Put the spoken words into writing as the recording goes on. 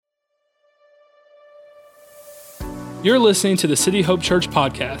You're listening to the City Hope Church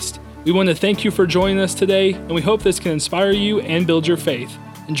podcast. We want to thank you for joining us today, and we hope this can inspire you and build your faith.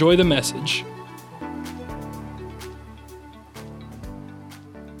 Enjoy the message.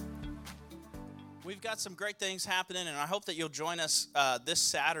 We've got some great things happening, and I hope that you'll join us this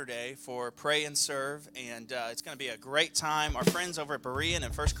Saturday for Pray and Serve, and it's going to be a great time. Our friends over at Berean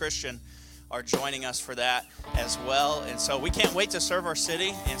and First Christian are joining us for that as well, and so we can't wait to serve our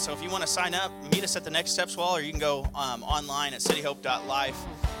city. And so if you want to sign up, meet us at the Next Steps wall, or you can go online at cityhope.life.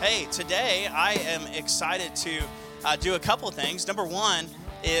 Hey, today I am excited to do a couple of things. Number one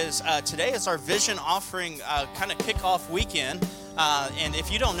is today is our vision offering kind of kickoff weekend. And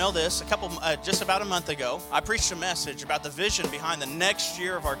if you don't know this, just about a month ago, I preached a message about the vision behind the next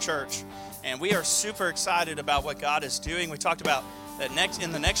year of our church, and we are super excited about what God is doing. We talked about that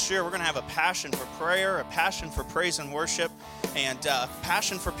in the next year, we're going to have a passion for prayer, a passion for praise and worship, and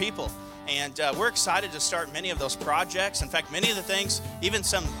passion for people. And we're excited to start many of those projects. In fact, many of the things, even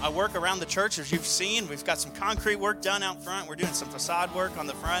some work around the church, as you've seen, we've got some concrete work done out front. We're doing some facade work on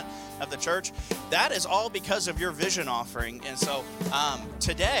the front of the church. That is all because of your vision offering. And so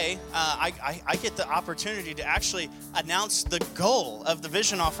today, I get the opportunity to actually announce the goal of the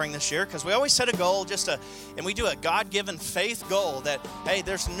vision offering this year, because we always set a goal and we do a God-given faith goal that, hey,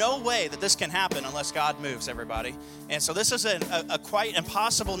 there's no way that this can happen unless God moves, everybody. And so this is a quite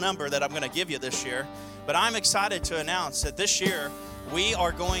impossible number that I'm going to give you this year, but I'm excited to announce that this year we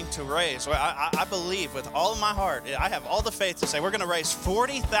are going to raise, I believe with all of my heart, I have all the faith to say we're going to raise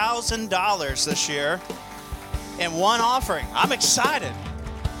 $40,000 this year in one offering. I'm excited.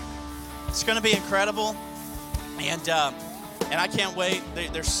 It's going to be incredible, and I can't wait.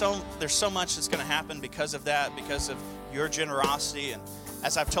 There's so much that's going to happen because of that, because of your generosity. And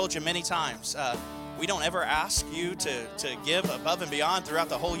as I've told you many times, we don't ever ask you to give above and beyond throughout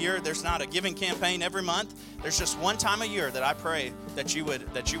the whole year. There's not a giving campaign every month. There's just one time a year that I pray that you would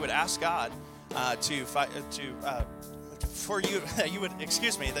ask God that you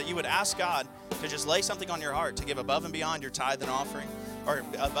would ask God to just lay something on your heart to give above and beyond your tithe and offering, or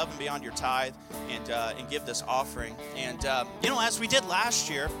above and beyond your tithe, and give this offering. And as we did last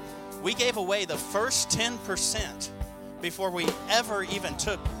year, we gave away the first 10% before we ever even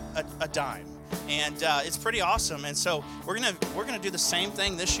took a dime. And it's pretty awesome. And so we're gonna do the same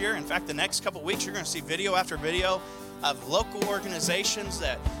thing this year. In fact, the next couple weeks, you're gonna see video after video of local organizations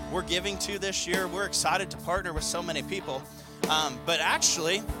that we're giving to this year. We're excited to partner with so many people. But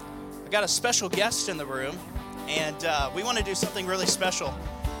actually, I got a special guest in the room, and we want to do something really special.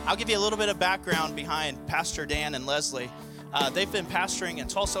 I'll give you a little bit of background behind Pastor Dan and Leslie. They've been pastoring in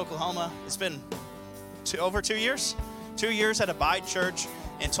Tulsa, Oklahoma. It's been over 2 years. 2 years at Abide Church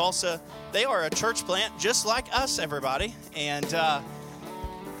in Tulsa. They are a church plant just like us, everybody, and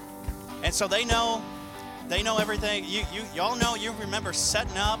so they know everything. Y'all know. You remember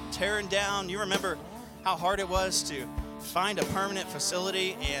setting up, tearing down. You remember how hard it was to find a permanent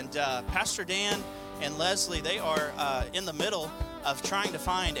facility. And Pastor Dan and Leslie, they are in the middle of trying to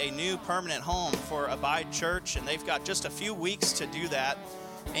find a new permanent home for Abide Church, and they've got just a few weeks to do that.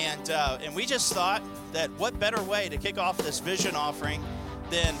 And we just thought that what better way to kick off this vision offering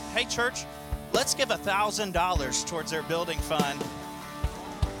than, hey, church, let's give $1,000 towards their building fund.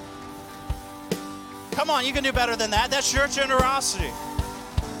 Come on, you can do better than that. That's your generosity.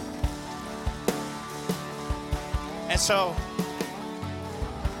 And so,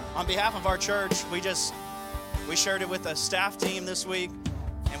 on behalf of our church, we shared it with the staff team this week,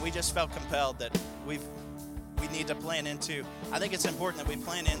 and we just felt compelled that we need to plan into. I think it's important that we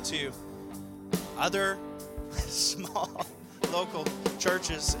plan into other small local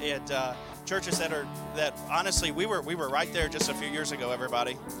churches and churches that honestly we were right there just a few years ago,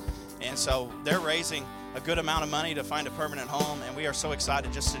 everybody. And so they're raising a good amount of money to find a permanent home, and we are so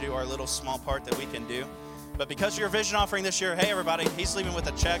excited just to do our little small part that we can do. But because of your vision offering this year, hey, everybody, he's leaving with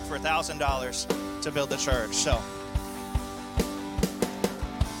a check for $1,000 to build the church. So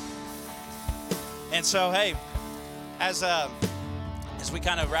hey, as we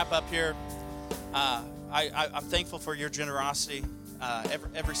kind of wrap up here, I'm thankful for your generosity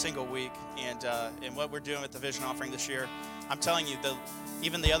every single week, and what we're doing with the vision offering this year. I'm telling you,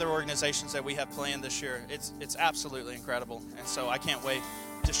 even the other organizations that we have planned this year, it's absolutely incredible. And so I can't wait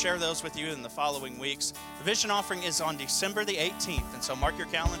to share those with you in the following weeks. The vision offering is on December the 18th, and so mark your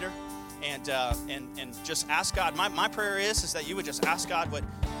calendar and just ask God. My prayer is that you would just ask God what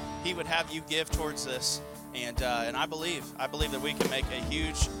He would have you give towards this, and I believe that we can make a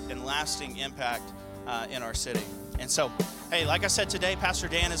huge and lasting impact in our city. And so, hey, like I said today, Pastor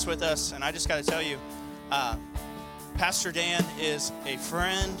Dan is with us, and I just got to tell you, Pastor Dan is a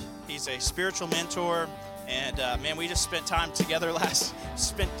friend. He's a spiritual mentor, And man, we just spent time together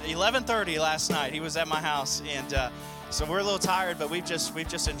spent 11:30 last night. He was at my house, and so we're a little tired, but we've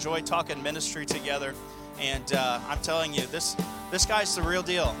just enjoyed talking ministry together. And I'm telling you, this guy's the real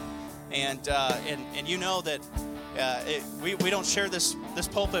deal. And you know that we don't share this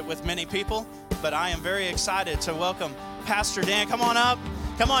pulpit with many people, but I am very excited to welcome Pastor Dan. Come on up.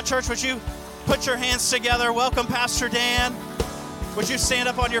 Come on, church, would you put your hands together? Welcome, Pastor Dan. Would you stand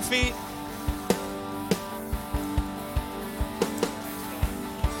up on your feet?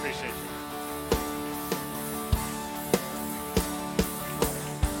 Appreciate you.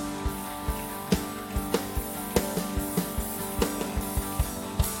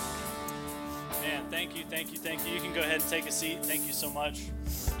 Man, thank you. You can go ahead and take a seat. Thank you so much.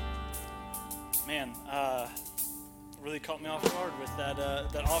 Man, really caught me off guard with that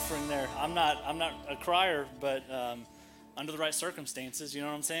offering there. I'm not a crier, but under the right circumstances, you know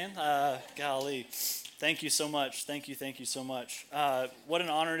what I'm saying? Golly, thank you so much. Thank you so much. What an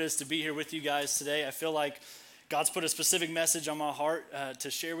honor it is to be here with you guys today. I feel like God's put a specific message on my heart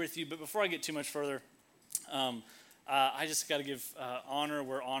to share with you. But before I get too much further, I just got to give honor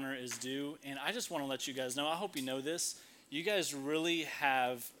where honor is due. And I just want to let you guys know, I hope you know this, you guys really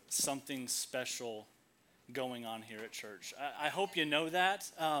have something special going on here at church. I hope you know that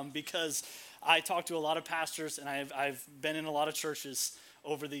because I talk to a lot of pastors, and I've been in a lot of churches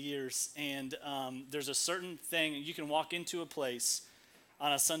over the years, and there's a certain thing, you can walk into a place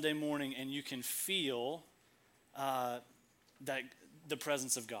on a Sunday morning and you can feel that the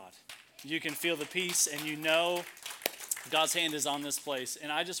presence of God. You can feel the peace, and you know God's hand is on this place.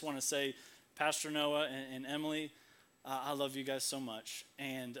 And I just want to say, Pastor Noah and Emily, I love you guys so much,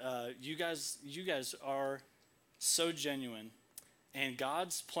 and you guys are so genuine, and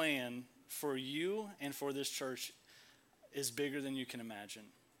God's plan for you and for this church is bigger than you can imagine.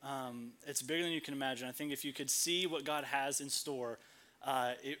 It's bigger than you can imagine. I think if you could see what God has in store,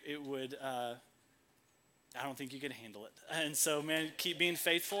 it would, I don't think you could handle it. And so, man, keep being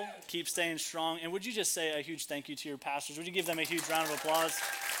faithful, keep staying strong, and would you just say a huge thank you to your pastors? Would you give them a huge round of applause?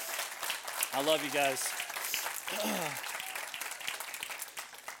 I love you guys.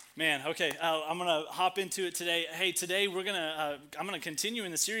 Man, okay, I'm going to hop into it today. Hey, today I'm going to continue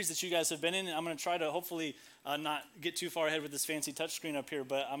in the series that you guys have been in, and I'm going to try to hopefully not get too far ahead with this fancy touchscreen up here,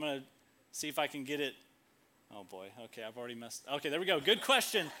 but I'm going to see if I can get it. Oh boy, okay, I've already messed. Okay, there we go. Good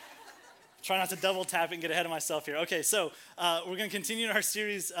question. Try not to double tap it and get ahead of myself here. Okay, so we're going to continue in our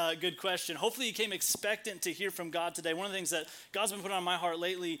series, Good Question. Hopefully you came expectant to hear from God today. One of the things that God's been putting on my heart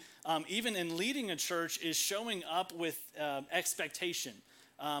lately, even in leading a church, is showing up with expectation.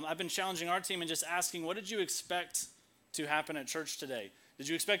 I've been challenging our team and just asking, what did you expect to happen at church today? Did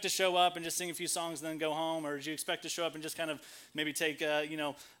you expect to show up and just sing a few songs and then go home? Or did you expect to show up and just kind of maybe take,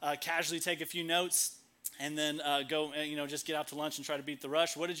 casually take a few notes and then go, just get out to lunch and try to beat the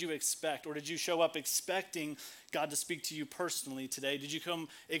rush? What did you expect? Or did you show up expecting God to speak to you personally today? Did you come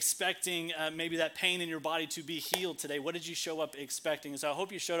expecting maybe that pain in your body to be healed today? What did you show up expecting? And so I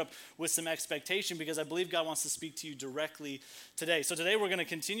hope you showed up with some expectation, because I believe God wants to speak to you directly today. So today we're going to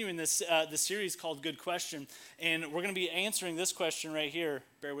continue in this series called Good Question, and we're going to be answering this question right here.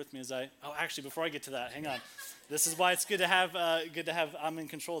 Bear with me as actually, before I get to that, hang on. This is why it's good to have, I'm in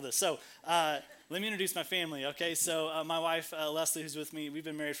control of this. So let me introduce my family, okay? So my wife, Leslie, who's with me, we've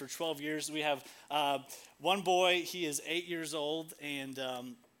been married for 12 years. We have one boy. He is 8 years old, and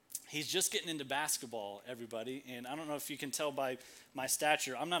he's just getting into basketball, everybody. And I don't know if you can tell by my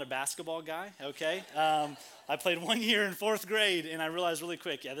stature, I'm not a basketball guy, okay? I played 1 year in 4th grade, and I realized really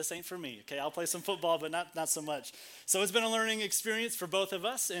quick, this ain't for me, okay? I'll play some football, but not so much. So it's been a learning experience for both of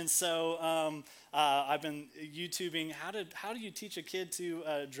us, and so I've been YouTubing how do you teach a kid to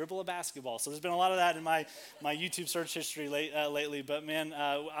dribble a basketball. So there's been a lot of that in my YouTube search history lately. But man,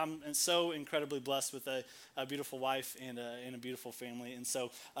 I'm so incredibly blessed with a beautiful wife and a beautiful family. And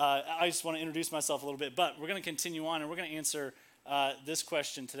so I just want to introduce myself a little bit. But we're going to continue on, and we're going to answer this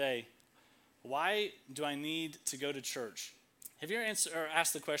question today. Why do I need to go to church? Have you ever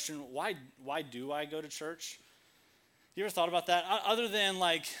asked the question, why do I go to church? You ever thought about that? Other than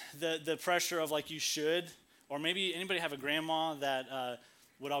like the pressure of like you should, or maybe anybody have a grandma that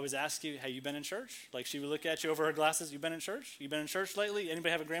would always ask you, hey, you been in church? Like she would look at you over her glasses, you been in church? You been in church lately?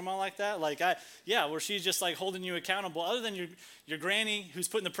 Anybody have a grandma like that? Where she's just like holding you accountable. Other than your granny who's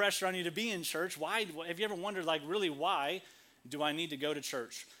putting the pressure on you to be in church, why? Have you ever wondered like really why do I need to go to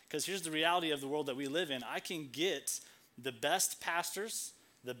church? Because here's the reality of the world that we live in. I can get the best pastors,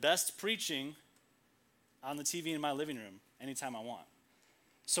 the best preaching on the TV in my living room anytime I want.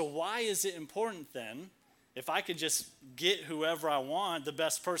 So why is it important then If I could just get whoever I want, the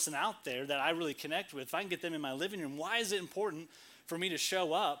best person out there that I really connect with, if I can get them in my living room, why is it important for me to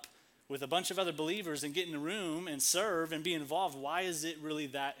show up with a bunch of other believers and get in the room and serve and be involved? Why is it really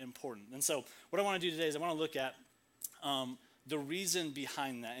that important? And so what I want to do today is I want to look at the reason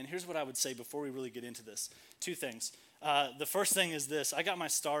behind that. And here's what I would say before we really get into this. Two things. The first thing is this. I got my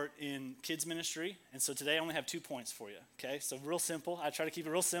start in kids ministry, and so today I only have 2 points for you, okay? So real simple. I try to keep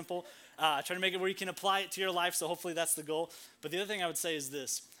it real simple. I try to make it where you can apply it to your life, so hopefully that's the goal. But the other thing I would say is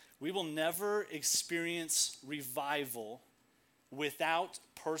this. We will never experience revival without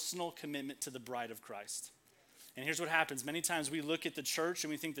personal commitment to the bride of Christ. And here's what happens. Many times we look at the church and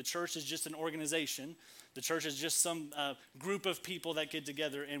we think the church is just an organization. The church is just some group of people that get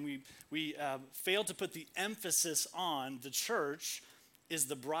together, and we fail to put the emphasis on the church is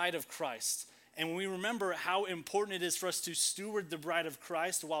the bride of Christ. And when we remember how important it is for us to steward the bride of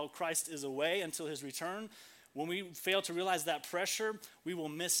Christ while Christ is away until his return, when we fail to realize that pressure, we will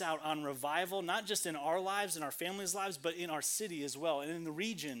miss out on revival, not just in our lives, in our families' lives, but in our city as well, and in the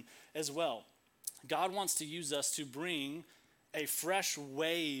region as well. God wants to use us to bring a fresh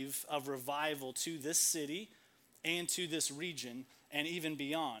wave of revival to this city and to this region and even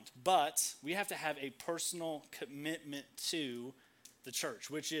beyond. But we have to have a personal commitment to the church,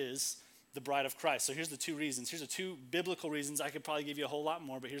 which is the bride of Christ. So here's the 2 reasons. Here's the 2 biblical reasons. I could probably give you a whole lot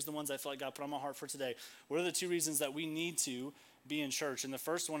more, but here's the ones I feel like God put on my heart for today. What are the 2 reasons that we need to be in church? And the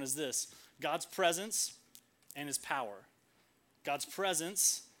first one is this: God's presence and his power. God's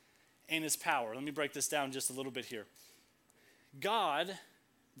presence and his power. Let me break this down just a little bit here. God,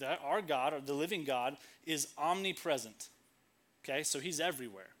 our God, or the living God, is omnipresent. Okay, so he's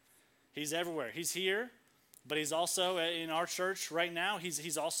everywhere. He's everywhere. He's here, but he's also in our church right now.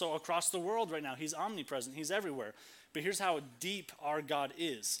 He's also across the world right now. He's omnipresent. He's everywhere. But here's how deep our God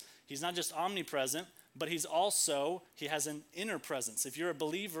is. He's not just omnipresent, but he has an inner presence. If you're a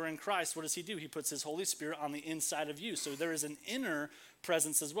believer in Christ, what does he do? He puts his Holy Spirit on the inside of you. So there is an inner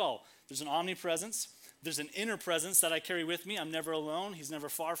presence as well. There's an omnipresence. There's an inner presence that I carry with me. I'm never alone. He's never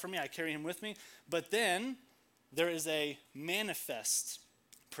far from me. I carry him with me. But then there is a manifest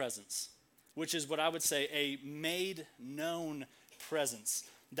presence, which is what I would say a made known presence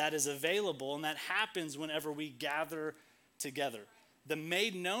that is available, and that happens whenever we gather together. The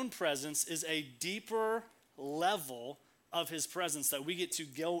made known presence is a deeper level of his presence that we get to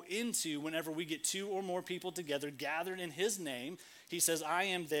go into whenever we get 2 or more people together gathered in his name. He says, I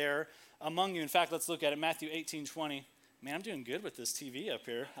am there among you. In fact, let's look at it. Matthew 18:20. Man, I'm doing good with this TV up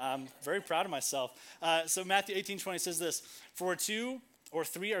here. I'm very proud of myself. So Matthew 18:20 says this: For where 2 or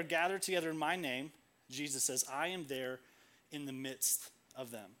 3 are gathered together in my name, Jesus says, I am there in the midst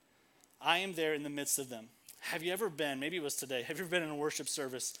of them. I am there in the midst of them. Have you ever been, maybe it was today, have you ever been in a worship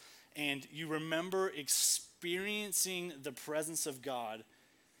service and you remember experiencing the presence of God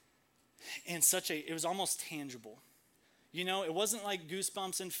in it was almost tangible? You know, it wasn't like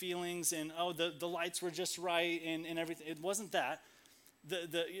goosebumps and feelings and, the lights were just right and everything. It wasn't that.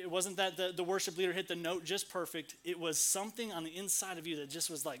 It wasn't that the worship leader hit the note just perfect. It was something on the inside of you that just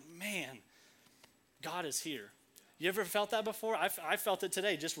was like, man, God is here. You ever felt that before? I felt it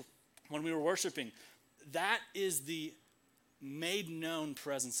today just when we were worshiping. That is the made known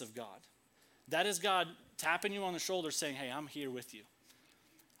presence of God. That is God tapping you on the shoulder saying, hey, I'm here with you.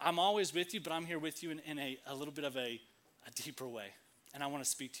 I'm always with you, but I'm here with you in a little bit of a deeper way. And I want to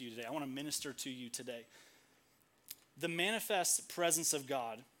speak to you today. I want to minister to you today. The manifest presence of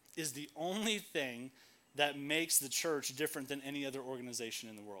God is the only thing that makes the church different than any other organization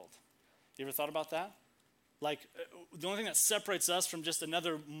in the world. You ever thought about that? Like, the only thing that separates us from just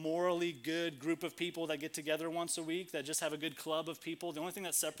another morally good group of people that get together once a week, that just have a good club of people, the only thing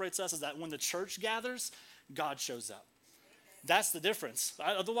that separates us is that when the church gathers, God shows up. That's the difference.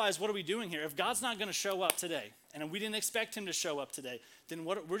 Otherwise, what are we doing here? If God's not going to show up today, and we didn't expect him to show up today, then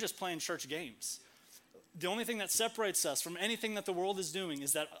we're just playing church games. The only thing that separates us from anything that the world is doing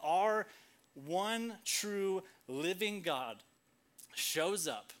is that our one true living God shows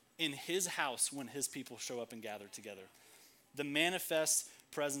up in his house when his people show up and gather together. The manifest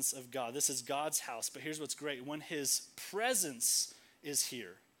presence of God. This is God's house, but here's what's great. When his presence is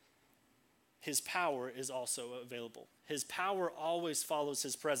here, his power is also available. His power always follows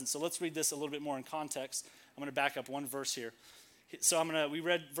his presence. So let's read this a little bit more in context. I'm going to back up one verse here. So we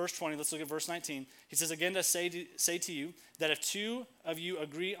read verse 20. Let's look at verse 19. He says, again, to say to you that if 2 of you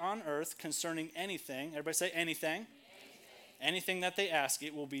agree on earth concerning anything, everybody say anything. Anything that they ask,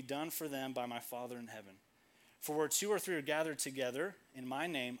 it will be done for them by my Father in heaven. For where 2 or 3 are gathered together in my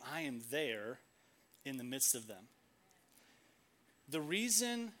name, I am there in the midst of them. The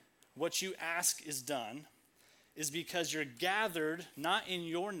reason what you ask is done is because you're gathered not in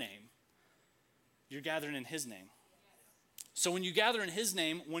your name, you're gathered in his name. So when you gather in his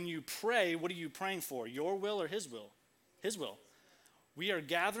name, when you pray, what are you praying for? Your will or his will? His will. We are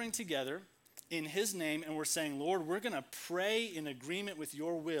gathering together in his name, and we're saying, Lord, we're going to pray in agreement with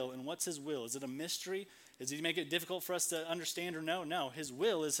your will. And what's his will? Is it a mystery? Does he make it difficult for us to understand or know? No, his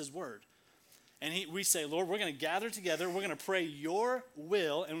will is his word. And we say, Lord, we're going to gather together. We're going to pray your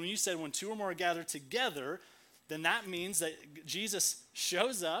will. And when you said when two or more are gathered together, then that means that Jesus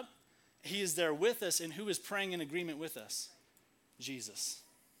shows up. He is there with us. And who is praying in agreement with us? Jesus.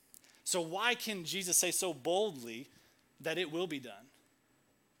 So why can Jesus say so boldly that it will be done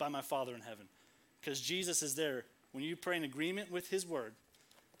by my Father in heaven? Because Jesus is there. When you pray in agreement with his word,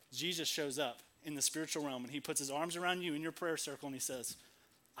 Jesus shows up in the spiritual realm, and he puts his arms around you in your prayer circle, and he says,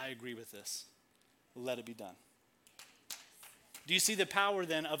 I agree with this. Let it be done. Do you see the power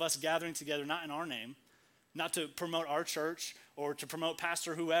then of us gathering together, not in our name, not to promote our church or to promote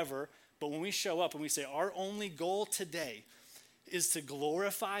pastor whoever, but when we show up and we say our only goal today is to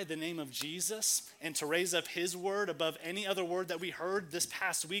glorify the name of Jesus and to raise up his word above any other word that we heard this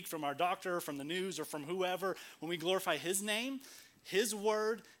past week from our doctor, from the news, or from whoever. When we glorify his name, his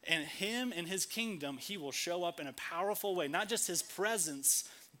word, and him and his kingdom, he will show up in a powerful way. Not just his presence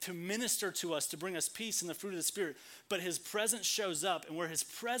to minister to us, to bring us peace and the fruit of the Spirit, but his presence shows up, and where his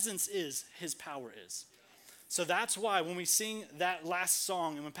presence is, his power is. So that's why when we sing that last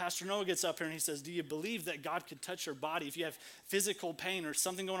song, and when Pastor Noah gets up here and he says, do you believe that God could touch your body if you have physical pain or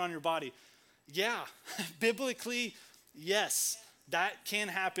something going on in your body? Yeah, biblically, yes, that can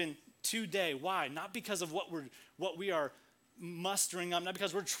happen today. Why? Not because of what we are mustering up, not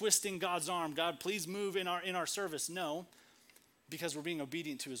because we're twisting God's arm. God, please move in our service. No, because we're being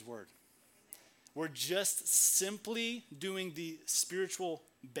obedient to his word. We're just simply doing the spiritual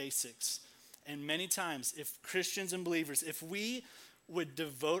basics. And many times, if Christians and believers, if we would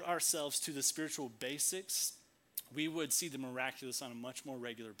devote ourselves to the spiritual basics, we would see the miraculous on a much more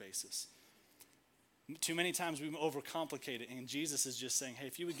regular basis. Too many times we overcomplicate it, and Jesus is just saying, hey,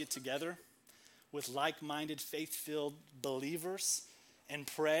 if you would get together with like-minded, faith-filled believers and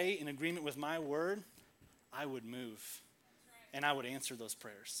pray in agreement with my word, I would move, and I would answer those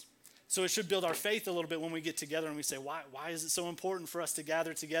prayers. So it should build our faith a little bit when we get together and we say, why is it so important for us to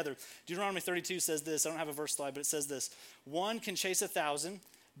gather together? Deuteronomy 32 says this. I don't have a verse slide, but it says this. 1 can chase 1,000,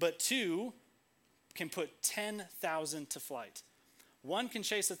 but 2 can put 10,000 to flight. 1 can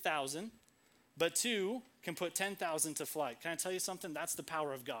chase 1,000, but 2 can put 10,000 to flight. Can I tell you something? That's the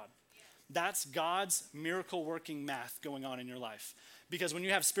power of God. That's God's miracle-working math going on in your life. Because when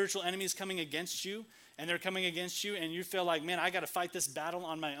you have spiritual enemies coming against you, and they're coming against you, and you feel like, man, I got to fight this battle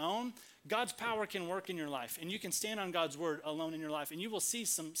on my own, God's power can work in your life, and you can stand on God's word alone in your life, and you will see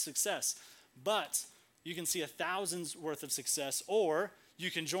some success. But you can see 1,000's worth of success, or you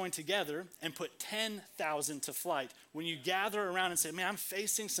can join together and put 10,000 to flight. When you gather around and say, man, I'm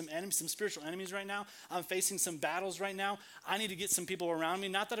facing some enemies, some spiritual enemies right now. I'm facing some battles right now. I need to get some people around me,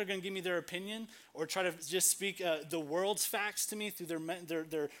 not that are going to give me their opinion or try to just speak the world's facts to me through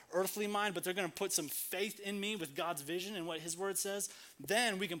their earthly mind, but they're going to put some faith in me with God's vision and what his word says.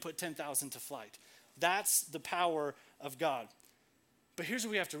 Then we can put 10,000 to flight. That's the power of God. But here's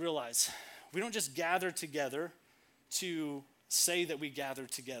what we have to realize. We don't just gather together to say that we gather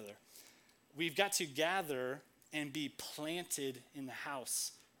together. We've got to gather and be planted in the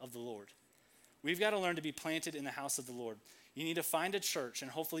house of the Lord. We've got to learn to be planted in the house of the Lord. You need to find a church, and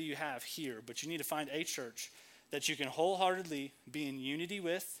hopefully you have here, but you need to find a church that you can wholeheartedly be in unity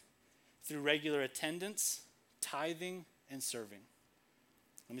with through regular attendance, tithing, and serving.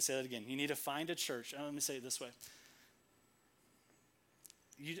 Let me say that again. You need to find a church. Let me say it this way.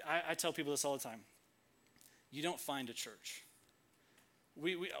 I tell people this all the time. You don't find a church.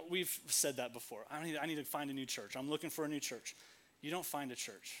 We've said that before. I need to find a new church. I'm looking for a new church. You don't find a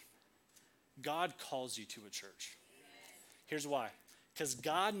church. God calls you to a church. Here's why. Because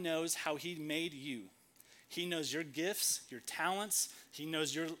God knows how he made you. He knows your gifts, your talents. He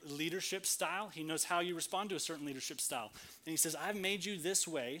knows your leadership style. He knows how you respond to a certain leadership style. And he says, I've made you this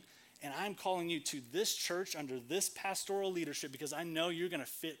way, and I'm calling you to this church under this pastoral leadership because I know you're going to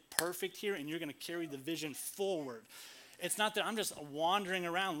fit perfect here and you're going to carry the vision forward. It's not that I'm just wandering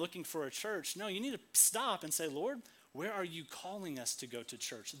around looking for a church. No, you need to stop and say, Lord, where are you calling us to go to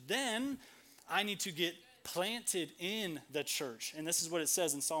church? Then I need to get planted in the church. And this is what it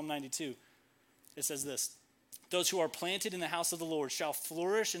says in Psalm 92. It says this. Those who are planted in the house of the Lord shall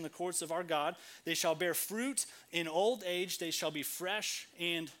flourish in the courts of our God. They shall bear fruit in old age. They shall be fresh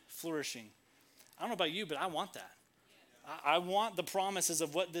and flourishing. I don't know about you, but I want that. I want the promises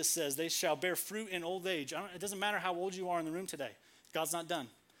of what this says. They shall bear fruit in old age. It doesn't matter how old you are in the room today. God's not done.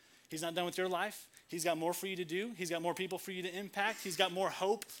 He's not done with your life. He's got more for you to do. He's got more people for you to impact. He's got more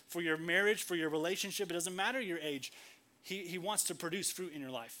hope for your marriage, for your relationship. It doesn't matter your age. He wants to produce fruit in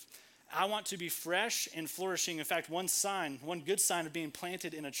your life. I want to be fresh and flourishing. In fact, one good sign of being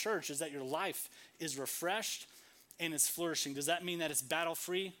planted in a church is that your life is refreshed and it's flourishing. Does that mean that it's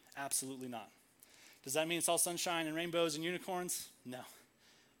battle-free? Absolutely not. Does that mean it's all sunshine and rainbows and unicorns? No.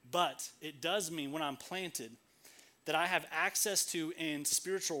 But it does mean when I'm planted that I have access to and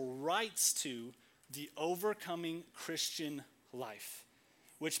spiritual rights to the overcoming Christian life,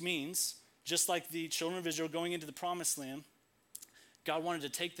 which means just like the children of Israel going into the promised land, God wanted to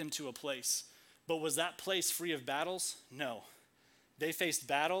take them to a place. But was that place free of battles? No. They faced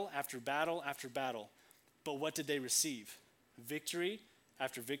battle after battle after battle. But what did they receive? Victory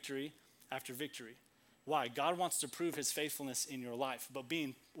after victory after victory. Why? God wants to prove his faithfulness in your life. But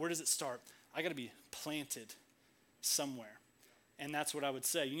where does it start? I got to be planted somewhere. And that's what I would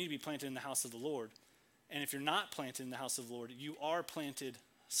say. You need to be planted in the house of the Lord. And if you're not planted in the house of the Lord, you are planted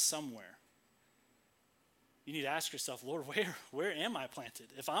somewhere. You need to ask yourself, Lord, where am I planted?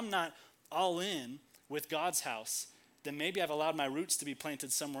 If I'm not all in with God's house, then maybe I've allowed my roots to be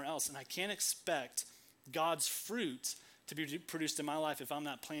planted somewhere else. And I can't expect God's fruit to be produced in my life if I'm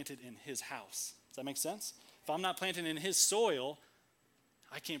not planted in his house. Does that make sense? If I'm not planted in his soil,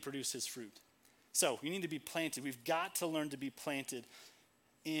 I can't produce his fruit. So you need to be planted. We've got to learn to be planted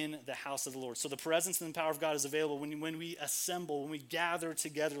in the house of the Lord. So the presence and the power of God is available when we assemble, when we gather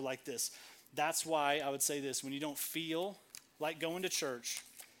together like this. That's why I would say this: when you don't feel like going to church,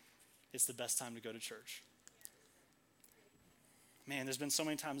 it's the best time to go to church. Man, there's been so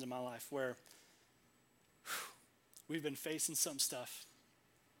many times in my life where we've been facing some stuff,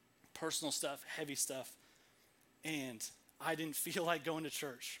 personal stuff, heavy stuff, and I didn't feel like going to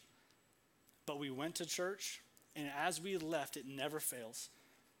church. But we went to church, and as we left, it never fails.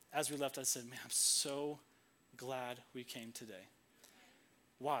 As we left, I said, man, I'm so glad we came today.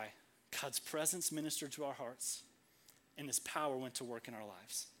 Why? God's presence ministered to our hearts, and his power went to work in our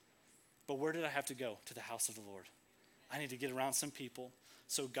lives. But where did I have to go? To the house of the Lord. I need to get around some people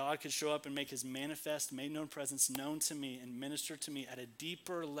so God could show up and make his manifest, made known presence known to me and minister to me at a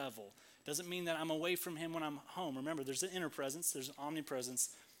deeper level. Doesn't mean that I'm away from him when I'm home. Remember, there's an inner presence, there's an omnipresence,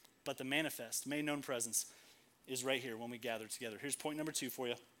 but the manifest, made known presence is right here when we gather together. Here's point number 2 for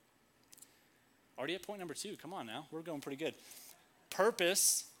you. Already at point number 2. Come on now. We're going pretty good.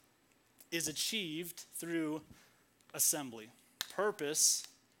 Purpose is achieved through assembly. Purpose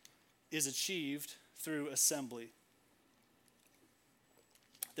is achieved through assembly.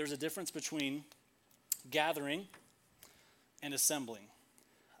 There's a difference between gathering and assembling.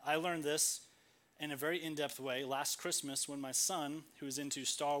 I learned this in a very in-depth way last Christmas when my son, who is into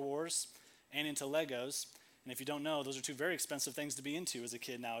Star Wars and into Legos, and if you don't know, those are two very expensive things to be into as a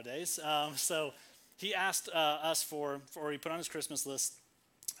kid nowadays. So he asked us or he put on his Christmas list,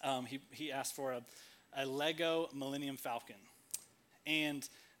 he asked for a Lego Millennium Falcon. And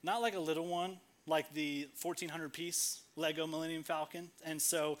not like a little one, like the 1,400-piece Lego Millennium Falcon. And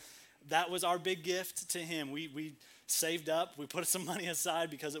so that was our big gift to him. We saved up. We put some money aside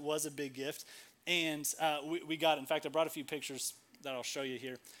because it was a big gift. And we got it. In fact, I brought a few pictures that I'll show you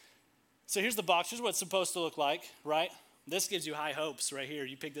here. So here's the box. Here's what it's supposed to look like, right? This gives you high hopes right here.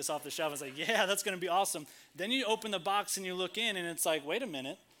 You pick this off the shelf and it's like, yeah, that's going to be awesome. Then you open the box and you look in and it's like, wait a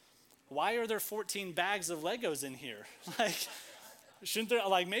minute. Why are there 14 bags of Legos in here? Like, shouldn't there,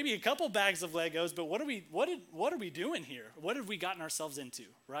 like, maybe a couple bags of Legos, but what are we doing here? What have we gotten ourselves into,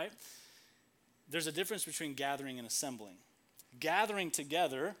 right? There's a difference between gathering and assembling. Gathering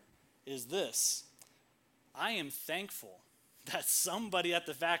together is this. I am thankful that somebody at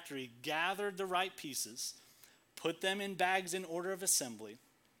the factory gathered the right pieces, put them in bags in order of assembly,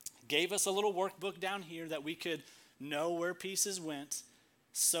 gave us a little workbook down here that we could know where pieces went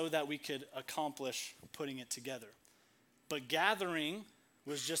so that we could accomplish putting it together. But gathering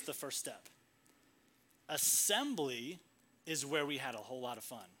was just the first step. Assembly is where we had a whole lot of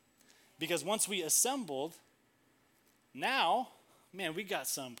fun. Because once we assembled, now, man, we got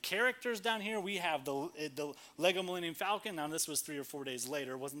some characters down here. We have the Lego Millennium Falcon. Now, this was 3 or 4 days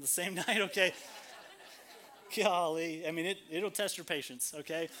later. It wasn't the same night, okay? Golly. I mean, it'll test your patience,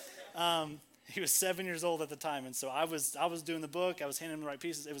 okay? He was 7 years old at the time, and so I was doing the book. I was handing him the right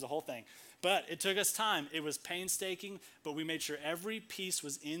pieces. It was a whole thing. But it took us time. It was painstaking, but we made sure every piece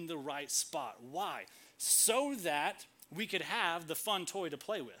was in the right spot. Why? So that we could have the fun toy to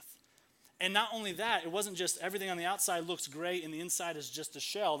play with. And not only that, it wasn't just everything on the outside looks great and the inside is just a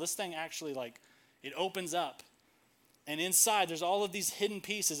shell. This thing actually, like, it opens up And inside, there's all of these hidden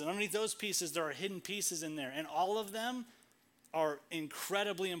pieces. And underneath those pieces, there are hidden pieces in there. And all of them are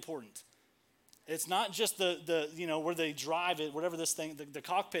incredibly important. It's not just the where they drive it, whatever this thing, the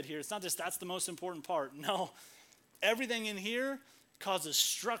cockpit here. It's not just that's the most important part. No, everything in here causes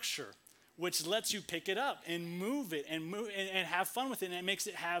structure, which lets you pick it up and move it and have fun with it, and it makes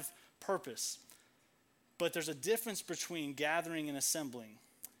it have purpose. But there's a difference between gathering and assembling.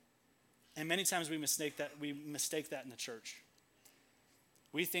 And many times we mistake that in the church.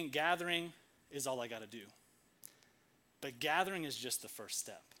 We think gathering is all I got to do. But gathering is just the first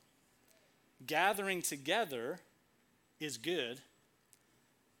step. Gathering together is good,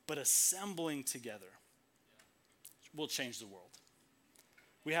 but assembling together will change the world.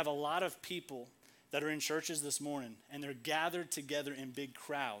 We have a lot of people that are in churches this morning, and they're gathered together in big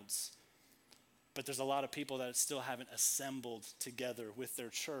crowds. But there's a lot of people that still haven't assembled together with their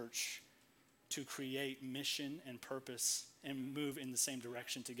church to create mission and purpose and move in the same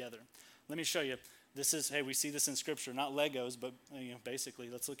direction together. Let me show you. We see this in Scripture, not Legos, but basically,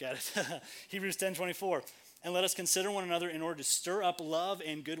 let's look at it. Hebrews 10:24. And let us consider one another in order to stir up love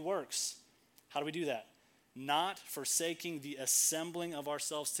and good works. How do we do that? Not forsaking the assembling of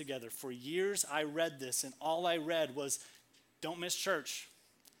ourselves together. For years I read this, and all I read was, don't miss church.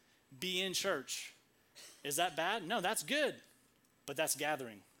 Be in church. Is that bad? No, that's good. But that's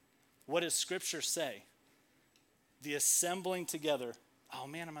gathering. What does Scripture say? The assembling together. Oh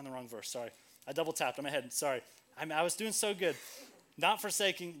man, I'm on the wrong verse. Sorry. I double tapped on my head. Sorry. I was doing so good. Not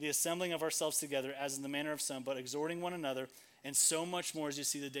forsaking the assembling of ourselves together as in the manner of some, but exhorting one another, and so much more as you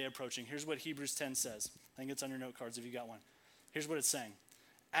see the day approaching. Here's what Hebrews 10 says. I think it's on your note cards if you got one. Here's what it's saying.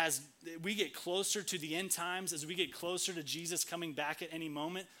 As we get closer to the end times, as we get closer to Jesus coming back at any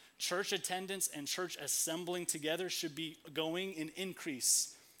moment, church attendance and church assembling together should be going in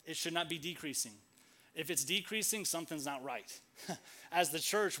increase. It should not be decreasing. If it's decreasing, something's not right. As the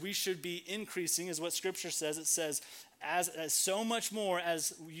church, we should be increasing, is what Scripture says. It says, as so much more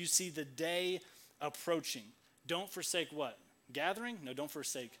as you see the day approaching. Don't forsake what? Gathering? No, don't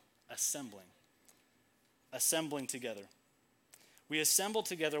forsake assembling. Assembling together. We assemble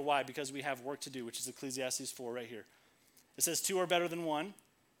together, why? Because we have work to do, which is Ecclesiastes 4 right here. It says, 2 are better than 1,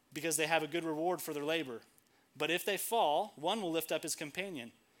 because they have a good reward for their labor. But if they fall, one will lift up his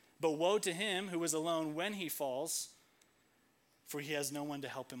companion. But woe to him who is alone when he falls, for he has no one to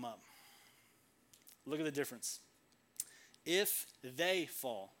help him up. Look at the difference. If they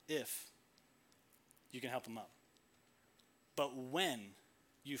fall, you can help them up. But when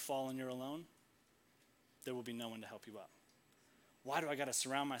you fall and you're alone, there will be no one to help you up. Why do I got to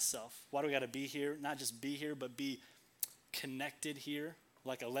surround myself? Why do I got to be here? Not just be here, but be connected here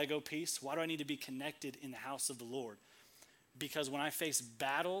like a Lego piece. Why do I need to be connected in the house of the Lord? Because when I face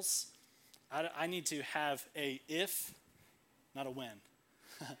battles, I need to have a if, not a when.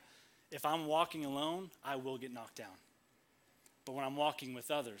 If I'm walking alone, I will get knocked down. But when I'm walking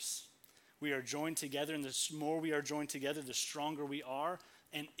with others, we are joined together, and the more we are joined together, the stronger we are.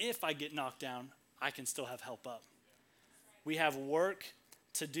 And if I get knocked down, I can still have help up. We have work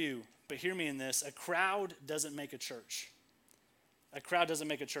to do. But hear me in this. A crowd doesn't make a church. A crowd doesn't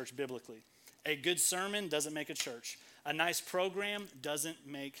make a church biblically. A good sermon doesn't make a church. A nice program doesn't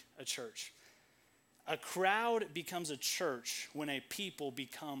make a church. A crowd becomes a church when a people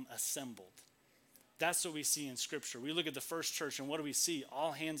become assembled. That's what we see in Scripture. We look at the first church, and what do we see?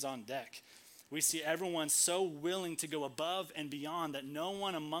 All hands on deck. We see everyone so willing to go above and beyond that no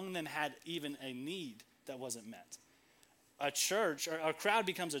one among them had even a need that wasn't met. A crowd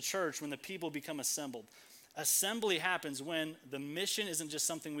becomes a church when the people become assembled. Assembly happens when the mission isn't just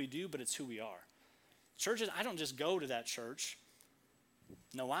something we do, but it's who we are. Churches, I don't just go to that church.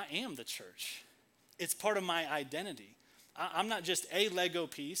 No, I am the church. It's part of my identity. I'm not just a Lego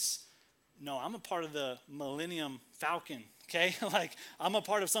piece. No, I'm a part of the Millennium Falcon, okay? Like, I'm a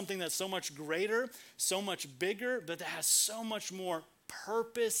part of something that's so much greater, so much bigger, but that has so much more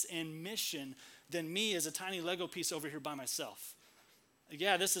purpose and mission than me as a tiny Lego piece over here by myself.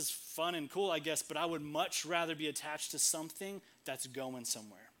 Yeah, this is fun and cool, I guess, but I would much rather be attached to something that's going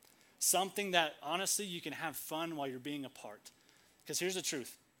somewhere. Something that, honestly, you can have fun while you're being a part. Because here's the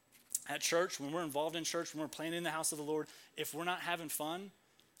truth. At church, when we're involved in church, when we're playing in the house of the Lord, if we're not having fun,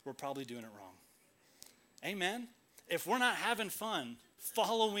 we're probably doing it wrong. Amen? If we're not having fun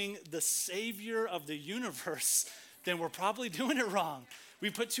following the Savior of the universe, then we're probably doing it wrong. We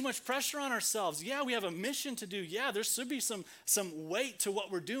put too much pressure on ourselves. Yeah, we have a mission to do. Yeah, there should be some weight to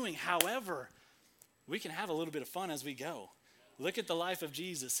what we're doing. However, we can have a little bit of fun as we go. Look at the life of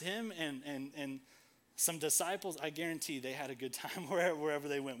Jesus. Him and Some disciples, I guarantee they had a good time wherever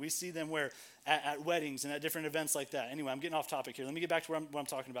they went. We see them at weddings and at different events like that. Anyway, I'm getting off topic here. Let me get back to what I'm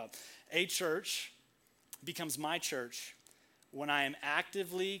talking about. A church becomes my church when I am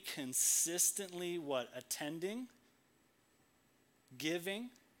actively, consistently, attending,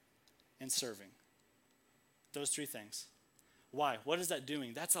 giving, and serving. Those three things. Why? What is that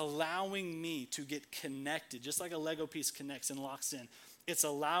doing? That's allowing me to get connected, just like a Lego piece connects and locks in. It's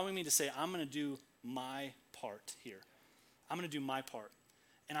allowing me to say, I'm going to do my part here. I'm going to do my part.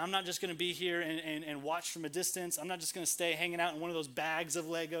 And I'm not just going to be here and watch from a distance. I'm not just going to stay hanging out in one of those bags of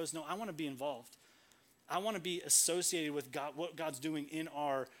Legos. No, I want to be involved. I want to be associated with God, what God's doing in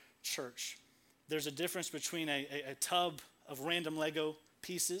our church. There's a difference between a tub of random Lego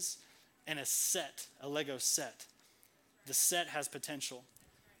pieces and a Lego set. The set has potential.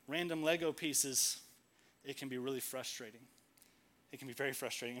 Random Lego pieces, it can be really frustrating. It can be very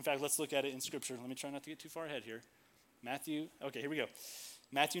frustrating. In fact, let's look at it in Scripture. Let me try not to get too far ahead here. Here we go.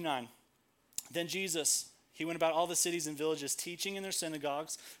 Matthew 9. Then Jesus, he went about all the cities and villages, teaching in their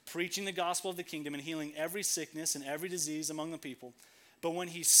synagogues, preaching the gospel of the kingdom, and healing every sickness and every disease among the people. But when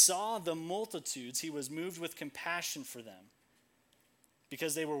he saw the multitudes, he was moved with compassion for them,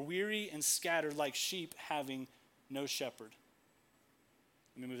 because they were weary and scattered like sheep having no shepherd.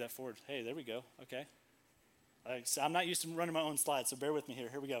 Let me move that forward. Hey, there we go. Okay. So I'm not used to running my own slides, so bear with me here.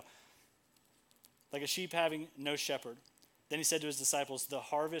 Here we go. Like a sheep having no shepherd. Then he said to his disciples, the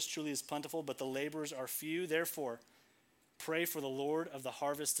harvest truly is plentiful, but the laborers are few. Therefore, pray for the Lord of the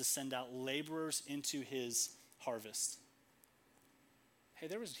harvest to send out laborers into his harvest. Hey,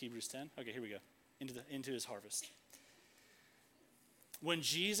 there was Hebrews 10. Okay, here we go. Into his harvest. When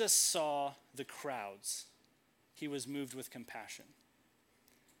Jesus saw the crowds, he was moved with compassion.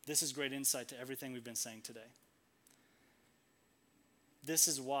 This is great insight to everything we've been saying today. This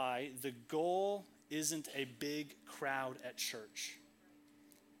is why the goal isn't a big crowd at church.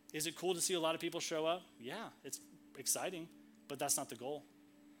 Is it cool to see a lot of people show up? Yeah, it's exciting, but that's not the goal.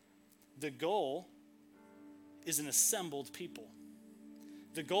 The goal is an assembled people.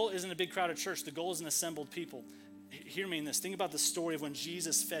 The goal isn't a big crowd at church. The goal is an assembled people. Hear me in this. Think about the story of when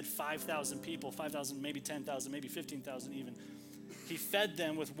Jesus fed 5,000 people, 5,000, maybe 10,000, maybe 15,000 even. He fed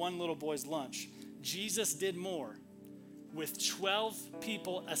them with one little boy's lunch. Jesus did more with 12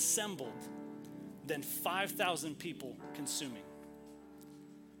 people assembled than 5,000 people consuming.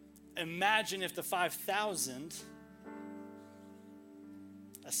 Imagine if the 5,000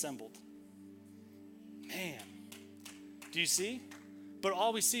 assembled. Man, do you see? But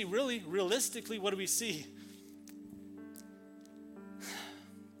all we see, really, realistically, what do we see?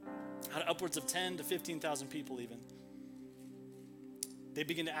 Upwards of 10 to 15,000 people even. They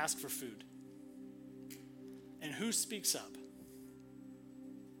begin to ask for food. And who speaks up?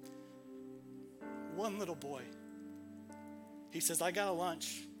 One little boy. He says, I got a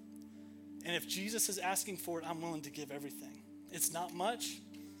lunch. And if Jesus is asking for it, I'm willing to give everything. It's not much,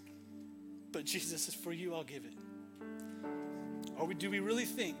 but Jesus is for you, I'll give it. Or do we really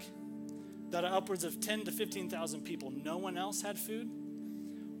think that upwards of 10 to 15,000 people, no one else had food?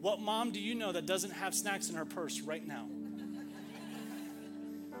 What mom do you know that doesn't have snacks in her purse right now?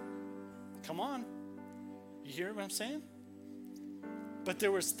 Come on. You hear what I'm saying? But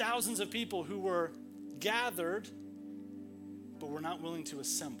there was thousands of people who were gathered, but were not willing to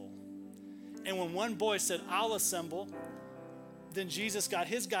assemble. And when one boy said, I'll assemble, then Jesus got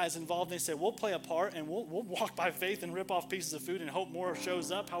his guys involved. And they said, we'll play a part and we'll walk by faith and rip off pieces of food and hope more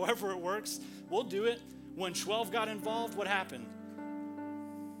shows up. However it works, we'll do it. When 12 got involved, what happened?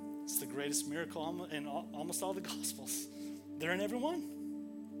 It's the greatest miracle in almost all the Gospels. They're in every one.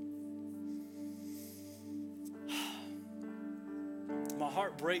 My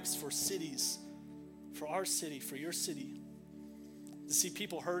heart breaks for cities, for our city, for your city. To see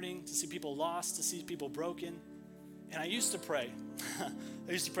people hurting, to see people lost, to see people broken. And I used to pray.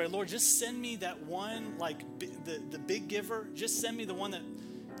 Lord, just send me that one, like the big giver. Just send me the one that,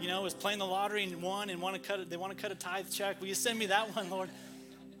 is playing the lottery and won and they want to cut a tithe check. Will you send me that one, Lord?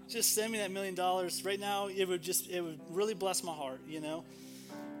 Just send me that $1 million. Right now, it would really bless my heart, You want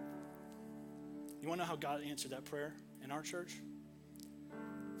to know how God answered that prayer in our church?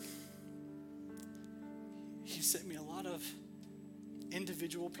 He sent me a lot of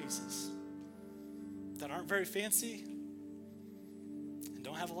individual pieces that aren't very fancy and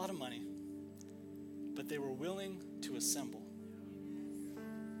don't have a lot of money, but they were willing to assemble.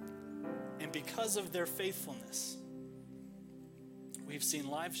 And because of their faithfulness, we've seen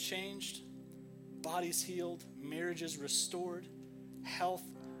lives changed, bodies healed, marriages restored, health,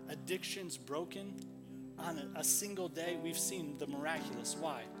 addictions broken. On a single day, we've seen the miraculous.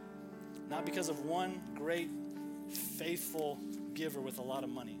 Why? Not because of one great, faithful giver with a lot of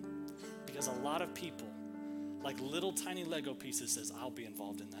money. Because a lot of people, like little tiny Lego pieces, says, I'll be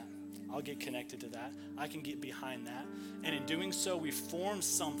involved in that. I'll get connected to that. I can get behind that. And in doing so, we form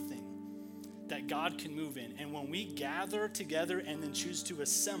something that God can move in. And when we gather together and then choose to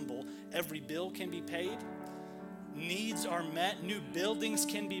assemble, every bill can be paid. Needs are met. New buildings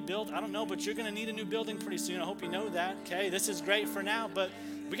can be built. I don't know, but you're going to need a new building pretty soon. I hope you know that. Okay, this is great for now, but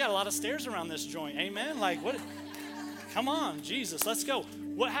we got a lot of stairs around this joint. Amen? Like, what? Come on, Jesus, let's go.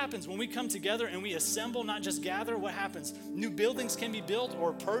 What happens when we come together and we assemble, not just gather? What happens? New buildings can be built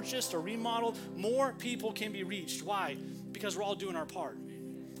or purchased or remodeled. More people can be reached. Why? Because we're all doing our part.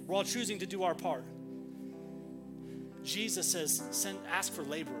 We're all choosing to do our part. Jesus says, ask for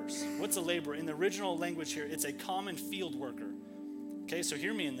laborers. What's a laborer? In the original language here, it's a common field worker. Okay, so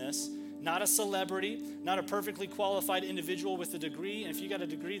hear me in this. Not a celebrity, not a perfectly qualified individual with a degree. And if you got a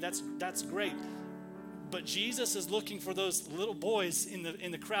degree, that's great. But Jesus is looking for those little boys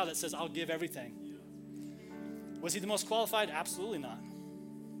in the crowd that says, I'll give everything. Was he the most qualified? Absolutely not.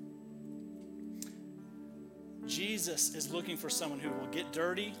 Jesus is looking for someone who will get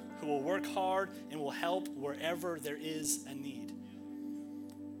dirty, who will work hard, and will help wherever there is a need.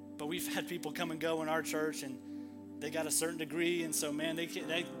 But we've had people come and go in our church, and they got a certain degree, and so, man,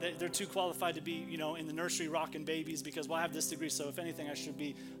 they're too qualified to be, in the nursery rocking babies because, well, I have this degree, so if anything, I should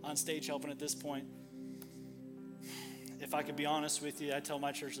be on stage helping at this point. If I could be honest with you, I tell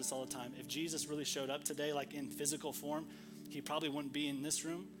my church this all the time. If Jesus really showed up today, like in physical form, he probably wouldn't be in this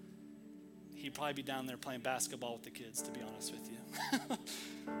room. He'd probably be down there playing basketball with the kids, to be honest with you.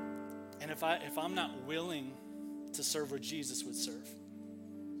 And if I'm not willing to serve where Jesus would serve,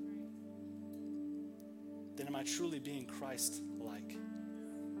 then am I truly being Christ-like?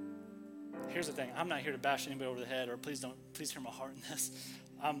 Here's the thing. I'm not here to bash anybody over the head, or please hear my heart in this.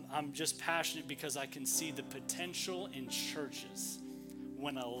 I'm just passionate because I can see the potential in churches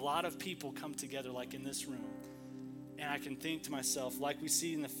when a lot of people come together, like in this room. And I can think to myself, like we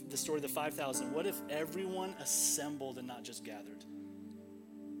see in the story of the 5,000, what if everyone assembled and not just gathered?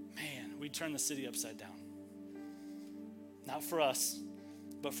 Man, we'd turn the city upside down. Not for us,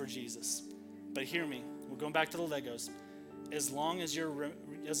 but for Jesus. But hear me, we're going back to the Legos. As long as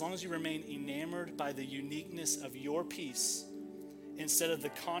you remain enamored by the uniqueness of your piece instead of the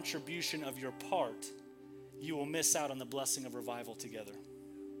contribution of your part, you will miss out on the blessing of revival together.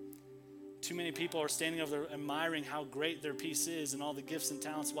 Too many people are standing over there admiring how great their piece is and all the gifts and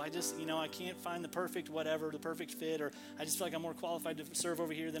talents. Well, I can't find the perfect whatever, the perfect fit, or I just feel like I'm more qualified to serve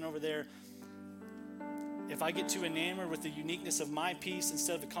over here than over there. If I get too enamored with the uniqueness of my piece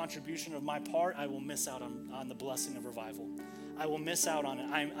instead of the contribution of my part, I will miss out on the blessing of revival. I will miss out on it.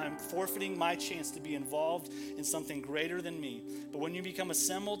 I'm forfeiting my chance to be involved in something greater than me. But when you become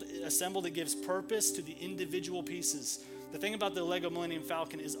assembled, it gives purpose to the individual pieces. The thing about the Lego Millennium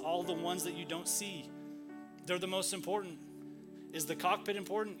Falcon is all the ones that you don't see, they're the most important. Is the cockpit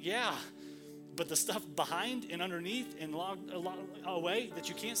important? Yeah. But the stuff behind and underneath and a lot away that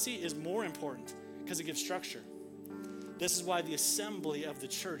you can't see is more important because it gives structure. This is why the assembly of the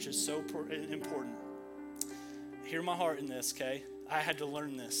church is so important. Hear my heart in this, okay? I had to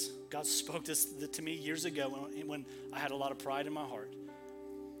learn this. God spoke this to me years ago when I had a lot of pride in my heart.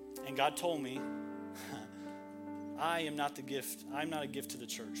 And God told me, I am not the gift. I'm not a gift to the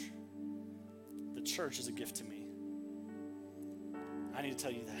church. The church is a gift to me. I need to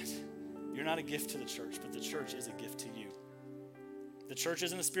tell you that. You're not a gift to the church, but the church is a gift to you. The church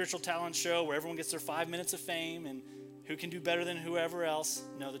isn't a spiritual talent show where everyone gets their 5 minutes of fame and who can do better than whoever else.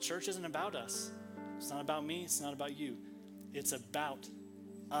 No, the church isn't about us. It's not about me. It's not about you. It's about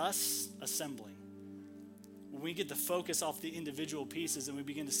us assembling. When we get the focus off the individual pieces and we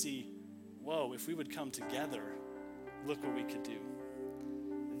begin to see, whoa, if we would come together, look what we could do.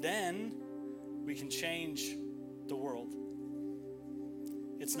 Then we can change the world.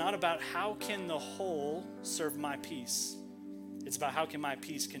 It's not about how can the whole serve my piece. It's about how can my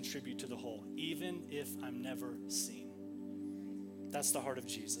piece contribute to the whole, even if I'm never seen. That's the heart of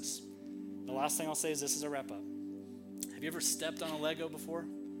Jesus. The last thing I'll say is this as a wrap up. Have you ever stepped on a Lego before?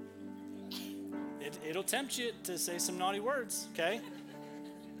 It'll tempt you to say some naughty words, okay?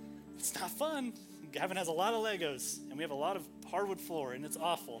 It's not fun. Gavin has a lot of Legos, and we have a lot of hardwood floor, and it's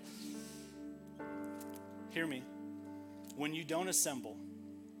awful. Hear me. When you don't assemble,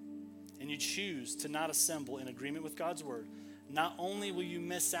 and you choose to not assemble in agreement with God's word, not only will you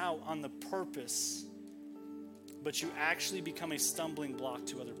miss out on the purpose, but you actually become a stumbling block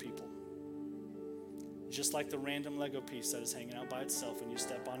to other people. Just like the random Lego piece that is hanging out by itself and you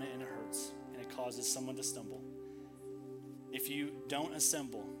step on it and it hurts and it causes someone to stumble. If you don't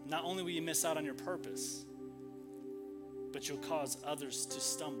assemble, not only will you miss out on your purpose, but you'll cause others to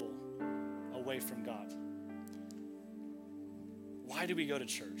stumble away from God. Why do we go to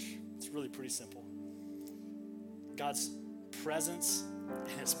church? It's really pretty simple. God's presence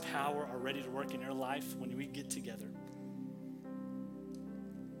and his power are ready to work in your life when we get together.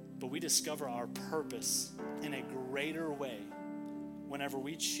 But we discover our purpose in a greater way whenever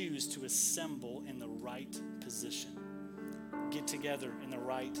we choose to assemble in the right position. Get together in the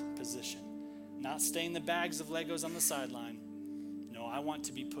right position. Not stay in the bags of Legos on the sideline. No, I want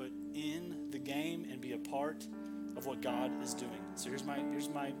to be put in the game and be a part of what God is doing. So here's what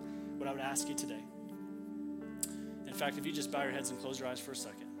I would ask you today. In fact, if you just bow your heads and close your eyes for a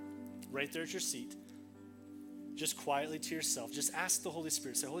second, right there at your seat, just quietly to yourself, just ask the Holy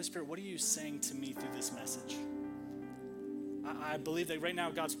Spirit. Say, Holy Spirit, what are you saying to me through this message? I believe that right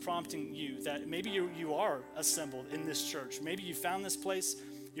now God's prompting you that maybe you are assembled in this church. Maybe you found this place,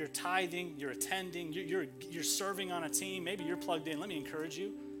 you're tithing, you're attending, you're serving on a team. Maybe you're plugged in. Let me encourage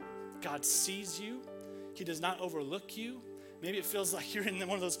you. God sees you. He does not overlook you. Maybe it feels like you're in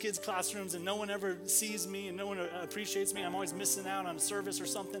one of those kids' classrooms and no one ever sees me and no one appreciates me. I'm always missing out on a service or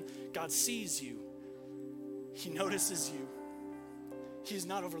something. God sees you. He notices you. He's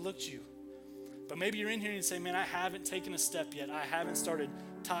not overlooked you. But maybe you're in here and you say, man, I haven't taken a step yet. I haven't started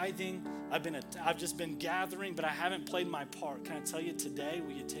tithing. I've just been gathering, but I haven't played my part. Can I tell you today,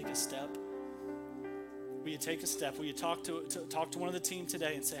 will you take a step? Will you take a step? Will you talk to one of the team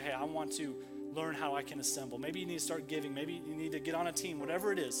today and say, hey, I want to learn how I can assemble. Maybe you need to start giving. Maybe you need to get on a team.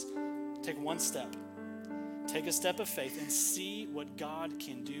 Whatever it is, take one step. Take a step of faith and see what God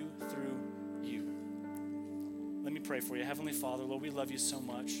can do through you. Let me pray for you. Heavenly Father, Lord, we love you so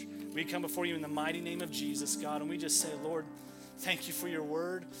much. We come before you in the mighty name of Jesus, God, and we just say, Lord, thank you for your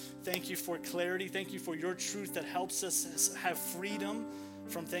word. Thank you for clarity. Thank you for your truth that helps us have freedom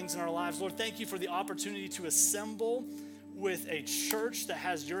from things in our lives. Lord, thank you for the opportunity to assemble with a church that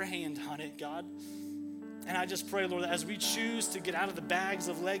has your hand on it, God. And I just pray, Lord, that as we choose to get out of the bags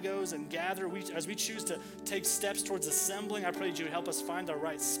of Legos and gather, as we choose to take steps towards assembling, I pray that you would help us find the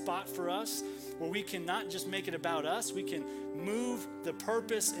right spot for us where we can not just make it about us, we can move the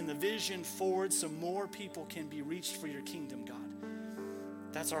purpose and the vision forward so more people can be reached for your kingdom, God.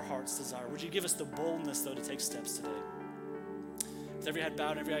 That's our heart's desire. Would you give us the boldness, though, to take steps today? With every head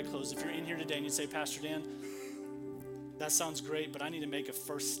bowed and every eye closed, if you're in here today and you say, Pastor Dan, that sounds great, but I need to make a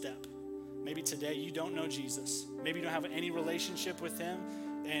first step. Maybe today you don't know Jesus. Maybe you don't have any relationship with him,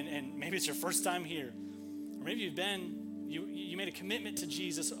 and maybe it's your first time here. Or maybe you made a commitment to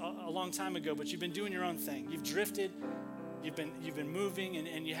Jesus a long time ago, but you've been doing your own thing. You've drifted, you've been moving,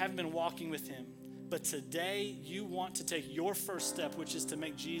 and you haven't been walking with him. But today you want to take your first step, which is to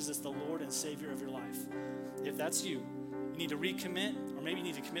make Jesus the Lord and Savior of your life. If that's you, you need to recommit, or maybe you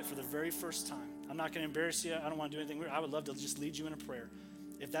need to commit for the very first time. I'm not going to embarrass you. I don't want to do anything weird. I would love to just lead you in a prayer.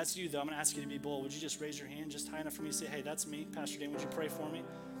 If that's you, though, I'm going to ask you to be bold. Would you just raise your hand just high enough for me to say, hey, that's me, Pastor Dan. Would you pray for me?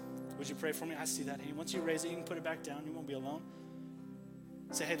 Would you pray for me? I see that hand. Once you raise it, you can put it back down. You won't be alone.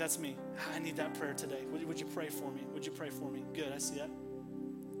 Say, hey, that's me. I need that prayer today. Would you pray for me? Would you pray for me? Good, I see that.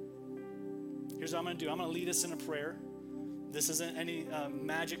 Here's what I'm going to do. I'm going to lead us in a prayer. This isn't any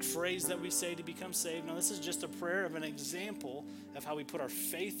magic phrase that we say to become saved. No, this is just a prayer of an example of how we put our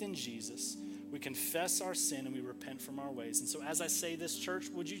faith in Jesus. We confess our sin and we repent from our ways. And so as I say this, church,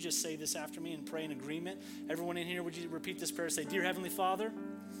 would you just say this after me and pray in agreement? Everyone in here, would you repeat this prayer? Say, Dear Heavenly Father,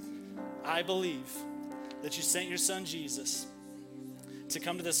 I believe that you sent your son Jesus to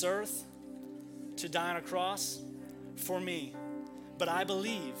come to this earth, to die on a cross for me. But I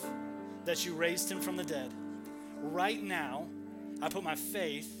believe that you raised him from the dead. Right now, I put my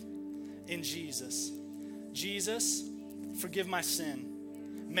faith in Jesus. Jesus, forgive my sin.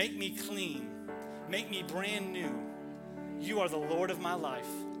 Make me clean. Make me brand new. You are the Lord of my life.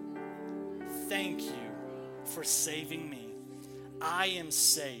 Thank you for saving me. I am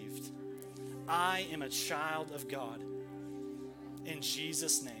saved. I am a child of God. In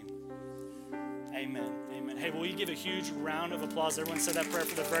Jesus' name, amen. Amen. Hey, will you give a huge round of applause? Everyone said that prayer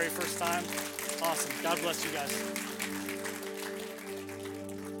for the very first time. Awesome. God bless you guys.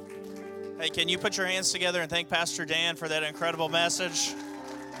 Hey, can you put your hands together and thank Pastor Dan for that incredible message?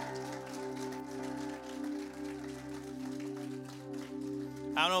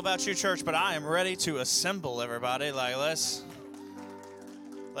 I don't know about you, church, but I am ready to assemble everybody. Like, let's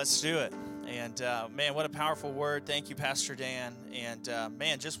do it. And man, what a powerful word. Thank you, Pastor Dan. And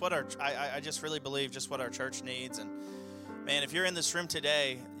man, just what I just really believe just what our church needs. And man, if you're in this room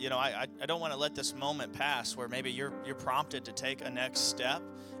today, you know, I don't want to let this moment pass where maybe you're prompted to take a next step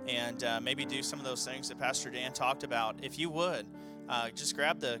and maybe do some of those things that Pastor Dan talked about. If you would, just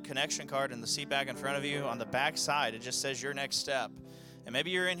grab the connection card in the seat back in front of you. On the back side, it just says your next step. And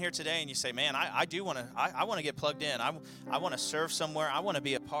maybe you're in here today and you say, man, I do want to, I want to get plugged in. I want to serve somewhere. I want to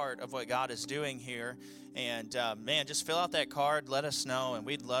be a part of what God is doing here. And man, just fill out that card. Let us know. And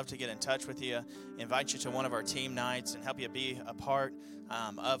we'd love to get in touch with you, invite you to one of our team nights and help you be a part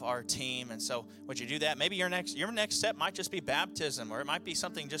of our team. And so would you do that? Maybe your next step might just be baptism, or it might be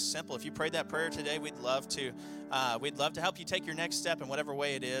something just simple. If you prayed that prayer today, we'd love to help you take your next step in whatever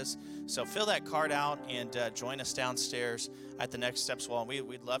way it is. So fill that card out and join us downstairs at the Next Steps wall.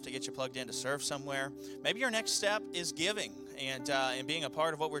 We'd love to get you plugged in to serve somewhere. Maybe your next step is giving and being a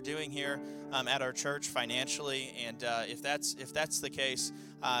part of what we're doing here at our church financially. And if that's the case,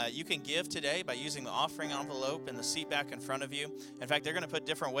 you can give today by using the offering envelope in the seat back in front of you. In fact, they're going to put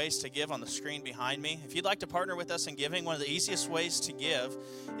different ways to give on the screen behind me. If you'd like to partner with us in giving, one of the easiest ways to give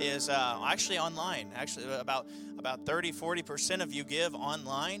is actually online. Actually, about 30-40% of you give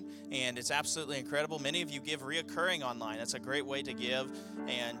online, and it's absolutely incredible. Many of you give reoccurring online. That's a great way to give.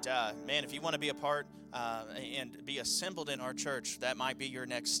 And man, if you want to be a part and be assembled in our church, that might be your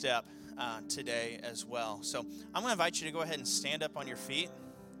next step today as well. So I'm going to invite you to go ahead and stand up on your feet.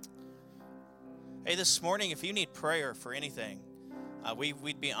 Hey, this morning, if you need prayer for anything,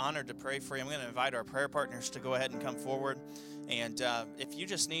 we'd be honored to pray for you. I'm going to invite our prayer partners to go ahead and come forward. And if you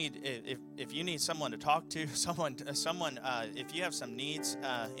just need, if you need someone to talk to, if you have some needs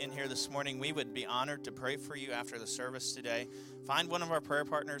in here this morning, we would be honored to pray for you after the service today. Find one of our prayer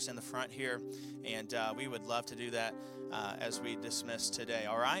partners in the front here, and we would love to do that as we dismiss today.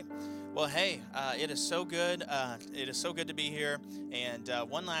 All right? Well, hey, it is so good. It is so good to be here. And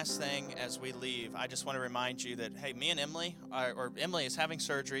one last thing as we leave, I just want to remind you that, hey, me and Emily, Emily is having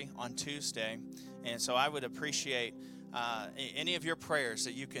surgery on Tuesday, and so I would appreciate any of your prayers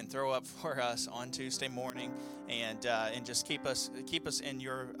that you can throw up for us on Tuesday morning, and just keep us in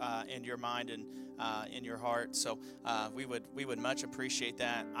your mind and in your heart. So we would much appreciate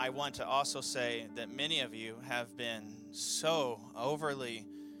that. I want to also say that many of you have been so overly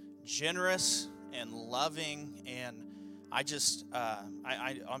generous and loving, and I just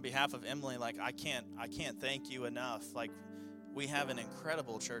I on behalf of Emily, like I can't thank you enough. Like, we have an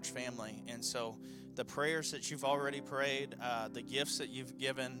incredible church family, and so the prayers that you've already prayed, the gifts that you've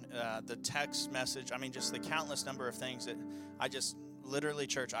given, the text message, I mean, just the countless number of things that I just literally,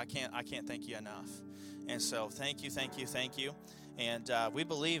 church, I can't thank you enough. And so thank you. And we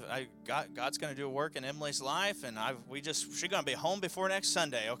believe God's going to do a work in Emily's life, and she's going to be home before next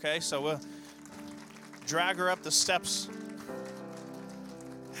Sunday, okay? So we'll drag her up the steps.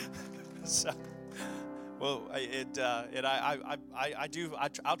 So, well, I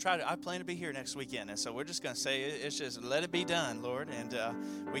plan to be here next weekend, and so we're just going to say it's just let it be done, Lord, and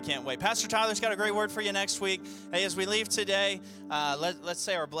we can't wait. Pastor Tyler's got a great word for you next week. Hey, as we leave today, let's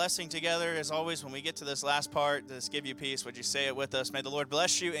say our blessing together. As always, when we get to this last part, this give you peace, would you say it with us? May the Lord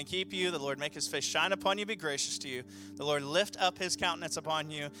bless you and keep you. The Lord make his face shine upon you, be gracious to you. The Lord lift up his countenance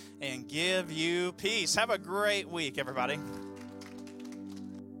upon you and give you peace. Have a great week, everybody.